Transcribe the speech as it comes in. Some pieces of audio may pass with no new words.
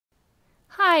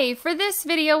Hi, for this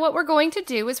video what we're going to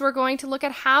do is we're going to look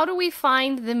at how do we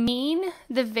find the mean,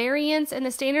 the variance, and the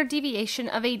standard deviation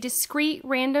of a discrete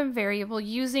random variable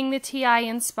using the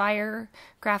TI-Nspire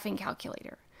graphing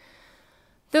calculator.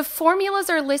 The formulas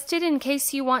are listed in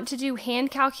case you want to do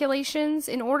hand calculations.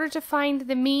 In order to find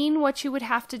the mean, what you would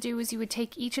have to do is you would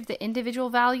take each of the individual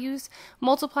values,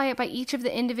 multiply it by each of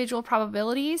the individual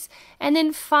probabilities, and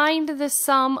then find the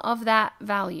sum of that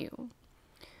value.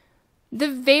 The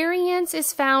variance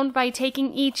is found by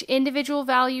taking each individual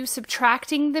value,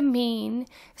 subtracting the mean,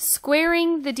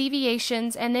 squaring the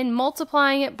deviations, and then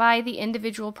multiplying it by the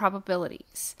individual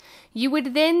probabilities. You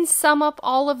would then sum up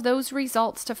all of those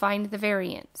results to find the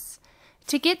variance.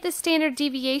 To get the standard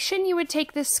deviation, you would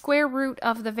take the square root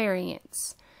of the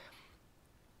variance.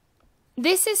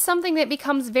 This is something that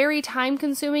becomes very time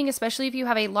consuming, especially if you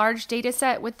have a large data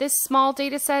set. With this small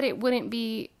data set, it wouldn't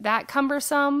be that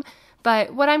cumbersome.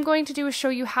 But what I'm going to do is show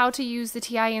you how to use the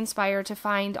TI-Nspire to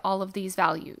find all of these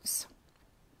values.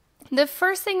 The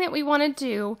first thing that we want to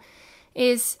do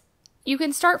is you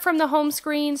can start from the home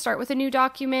screen, start with a new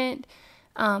document.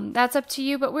 That's up to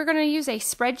you, but we're going to use a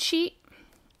spreadsheet.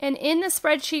 And in the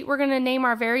spreadsheet, we're going to name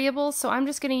our variables. So I'm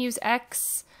just going to use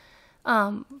X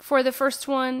for the first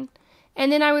one.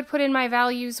 And then I would put in my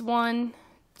values 1,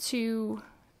 2,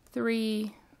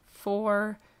 3,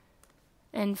 4,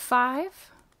 and 5.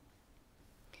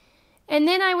 And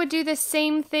then I would do the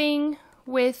same thing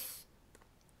with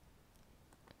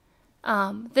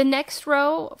the next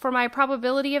row for my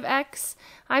probability of X.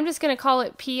 I'm just going to call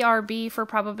it PRB for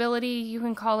probability. You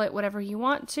can call it whatever you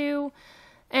want to.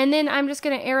 And then I'm just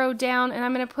going to arrow down and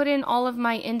I'm going to put in all of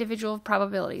my individual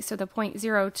probabilities. So the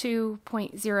 0.02,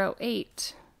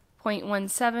 0.08,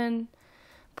 0.17,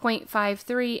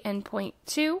 0.53, and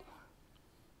 0.2.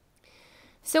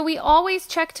 So we always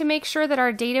check to make sure that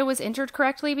our data was entered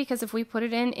correctly, because if we put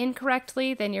it in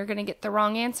incorrectly, then you're going to get the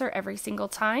wrong answer every single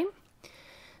time.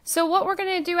 So what we're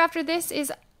going to do after this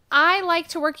is, I like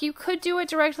to work, you could do it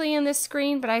directly in this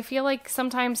screen, but I feel like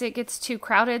sometimes it gets too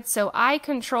crowded, so I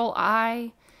Control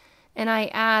I, and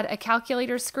I add a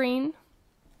calculator screen.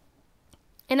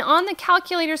 And on the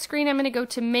calculator screen, I'm going to go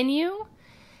to Menu,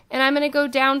 and I'm going to go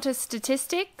down to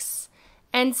Statistics,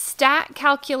 and Stat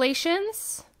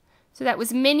Calculations. So that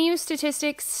was Menu,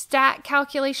 Statistics, Stat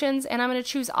Calculations, and I'm going to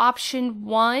choose option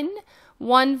 1,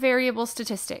 One Variable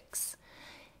Statistics.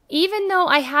 Even though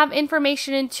I have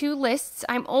information in 2 lists,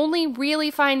 I'm only really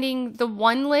finding the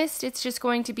one list. It's just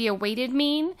going to be a weighted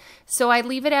mean, so I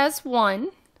leave it as 1.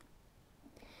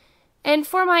 And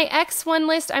for my X1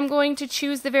 list, I'm going to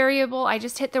choose the variable. I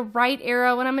just hit the right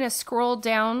arrow, and I'm going to scroll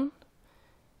down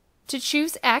to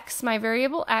choose X, my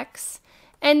variable X.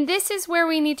 And this is where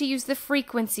we need to use the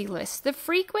frequency list. The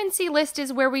frequency list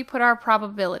is where we put our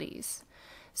probabilities.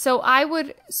 So I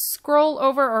would scroll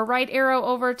over or right arrow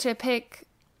over to pick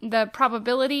the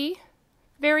probability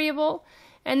variable,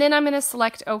 and then I'm going to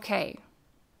select OK.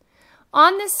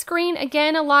 On this screen,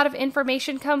 again, a lot of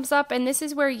information comes up, and this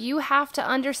is where you have to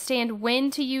understand when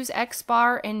to use X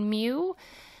bar and mu.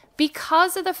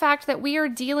 Because of the fact that we are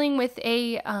dealing with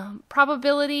a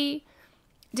probability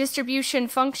distribution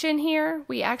function here,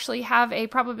 we actually have a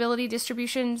probability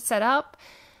distribution set up.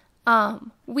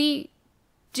 We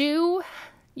do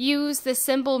use the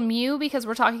symbol mu because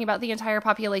we're talking about the entire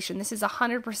population. This is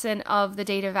 100% of the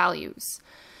data values.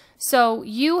 So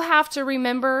you have to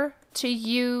remember to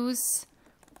use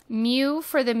mu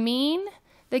for the mean.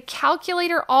 The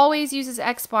calculator always uses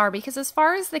X bar because as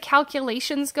far as the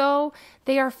calculations go,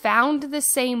 they are found the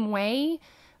same way,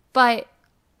 but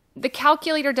the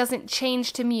calculator doesn't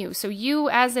change to mu. So you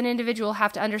as an individual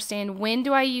have to understand, when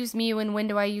do I use mu and when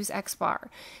do I use X bar.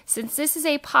 Since this is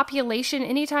a population,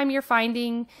 anytime you're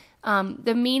finding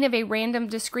the mean of a random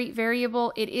discrete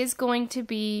variable, it is going to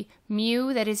be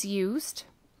mu that is used.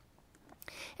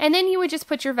 And then you would just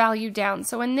put your value down.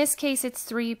 So in this case, it's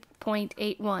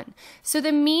 3.81. So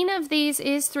the mean of these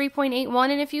is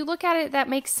 3.81, and if you look at it, that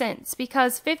makes sense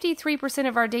because 53%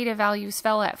 of our data values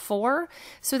fell at 4.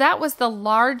 So that was the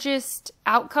largest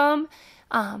outcome.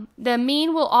 The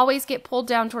mean will always get pulled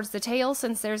down towards the tail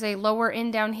since there's a lower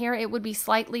end down here. It would be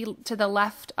slightly to the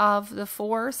left of the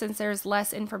 4 since there's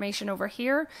less information over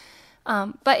here.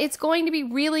 But it's going to be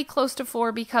really close to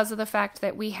 4 because of the fact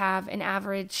that we have an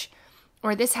average,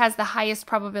 or this has the highest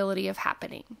probability of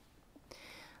happening.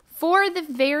 For the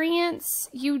variance,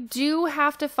 you do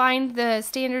have to find the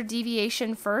standard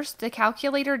deviation first. The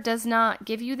calculator does not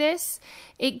give you this.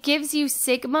 It gives you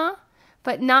sigma,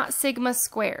 but not sigma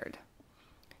squared.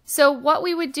 So what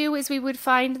we would do is we would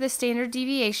find the standard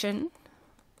deviation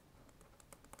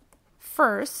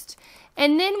first,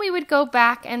 and then we would go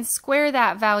back and square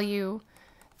that value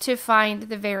to find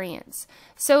the variance.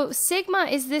 So sigma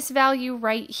is this value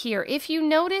right here. If you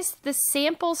notice, the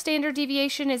sample standard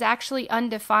deviation is actually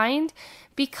undefined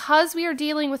because we are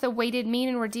dealing with a weighted mean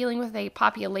and we're dealing with a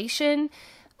population.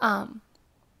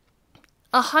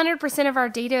 100% of our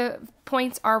data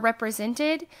points are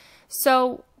represented.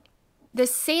 So the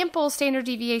sample standard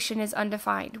deviation is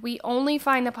undefined. We only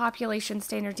find the population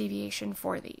standard deviation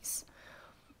for these.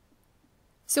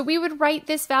 So we would write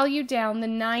this value down, the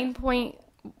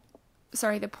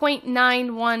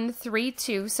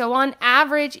 0.9132. So on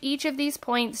average, each of these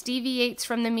points deviates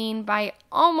from the mean by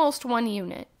almost 1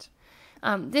 unit.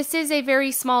 This is a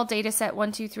very small data set,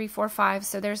 1, 2, 3, 4, 5,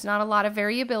 so there's not a lot of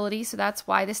variability, so that's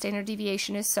why the standard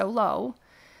deviation is so low.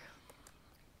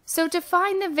 So to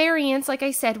find the variance, like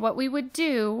I said, what we would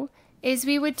do is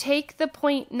we would take the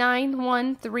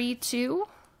 0.9132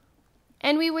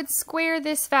 and we would square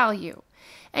this value.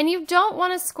 And you don't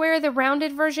want to square the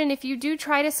rounded version. If you do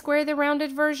try to square the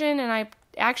rounded version, and I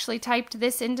actually typed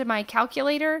this into my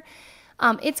calculator,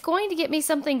 it's going to get me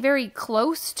something very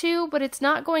close to, but it's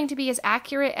not going to be as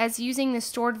accurate as using the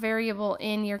stored variable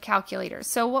in your calculator.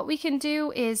 So what we can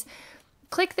do is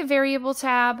click the variable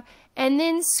tab and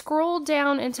then scroll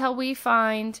down until we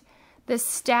find the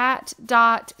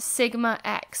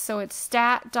stat.sigma_x. So it's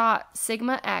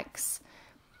stat.sigma_x,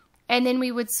 and then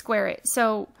we would square it.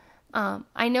 So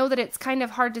I know that it's kind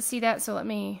of hard to see that, so let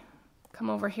me come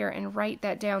over here and write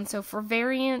that down. So for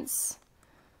variance,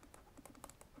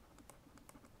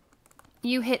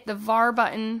 you hit the var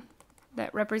button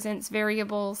that represents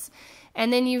variables,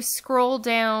 and then you scroll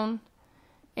down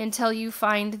until you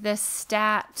find the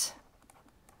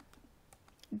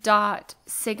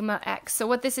stat.sigma_x. So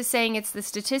what this is saying, it's the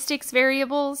statistics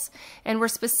variables, and we're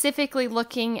specifically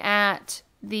looking at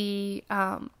the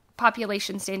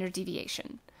population standard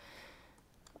deviation.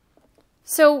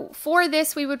 So for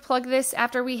this, we would plug this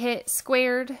after we hit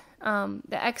squared, the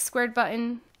x squared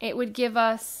button. It would give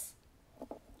us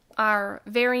our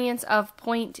variance of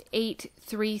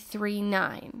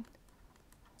 0.8339.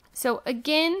 So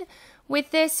again,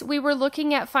 with this, we were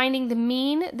looking at finding the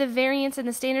mean, the variance, and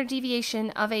the standard deviation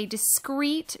of a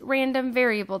discrete random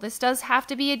variable. This does have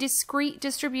to be a discrete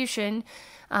distribution.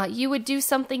 You would do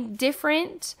something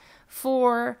different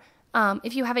for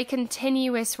if you have a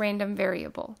continuous random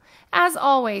variable. As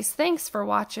always, thanks for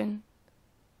watching.